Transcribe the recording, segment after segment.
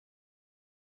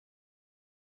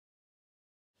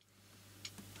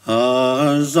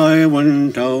As I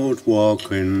went out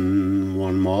walking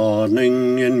one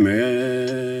morning in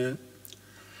May,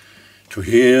 to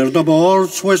hear the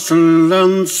birds whistle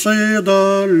and see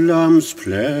the lambs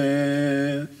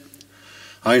play,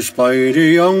 I spied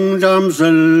a young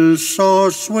damsel,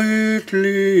 so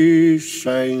sweetly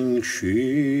sang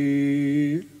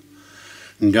she,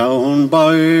 down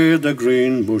by the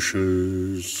green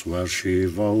bushes where she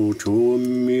vowed to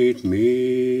meet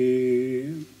me.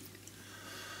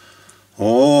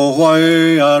 Oh,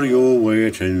 why are you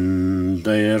waiting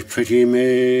there, pretty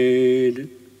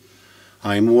maid?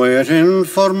 I'm waiting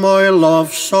for my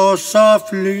love, so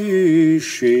softly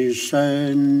she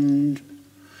said.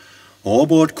 Oh,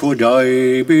 but could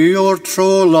I be your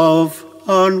true love,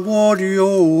 and would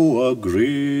you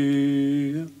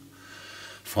agree?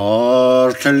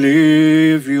 For to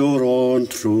leave your own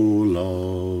true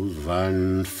love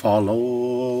and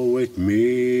follow with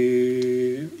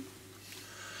me.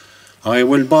 I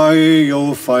will buy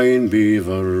you fine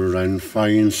beaver and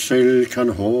fine silk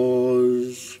and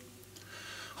hose.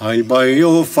 I'll buy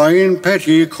you fine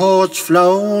petticoats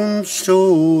flounced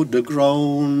to the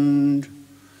ground.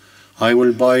 I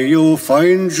will buy you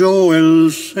fine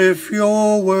jewels if you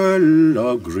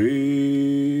will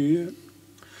agree.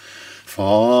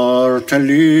 For to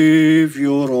leave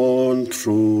your own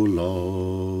true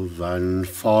love and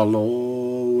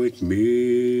follow with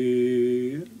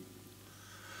me.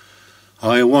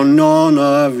 I want none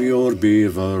of your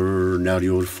beaver, nor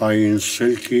your fine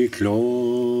silky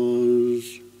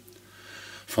clothes,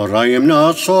 for I am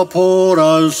not so poor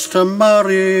as to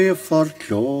marry for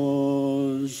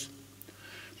clothes.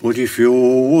 But if you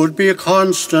would be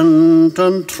constant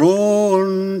and true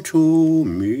unto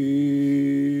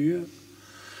me,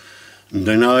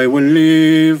 then I will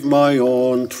leave my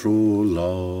own true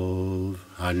love,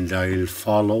 and I'll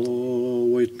follow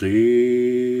with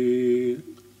thee.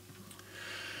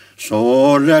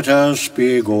 So let us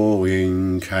be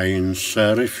going, kind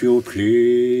sir, if you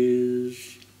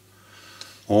please.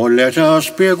 Oh, let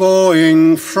us be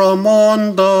going from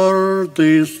under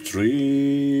these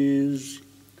trees.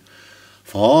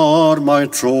 For my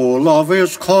true love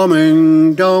is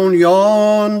coming down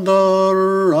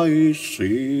yonder, I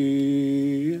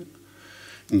see,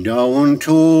 down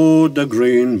to the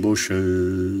green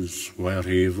bushes where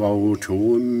he vowed to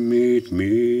meet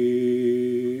me.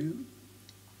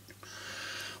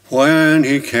 When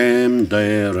he came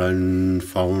there and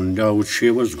found out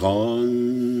she was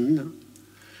gone,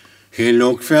 he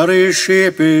looked very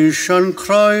sheepish and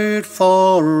cried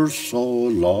for so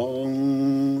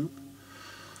long.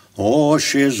 Oh,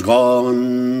 she's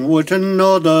gone with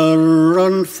another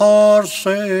and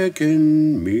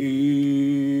forsaken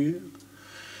me,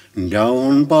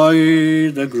 down by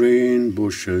the green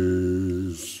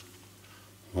bushes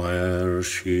where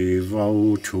she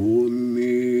vowed to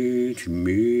meet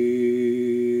me.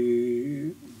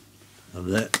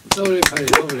 Lovely. Lovely, Paddy,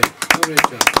 lovely. Lovely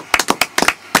job.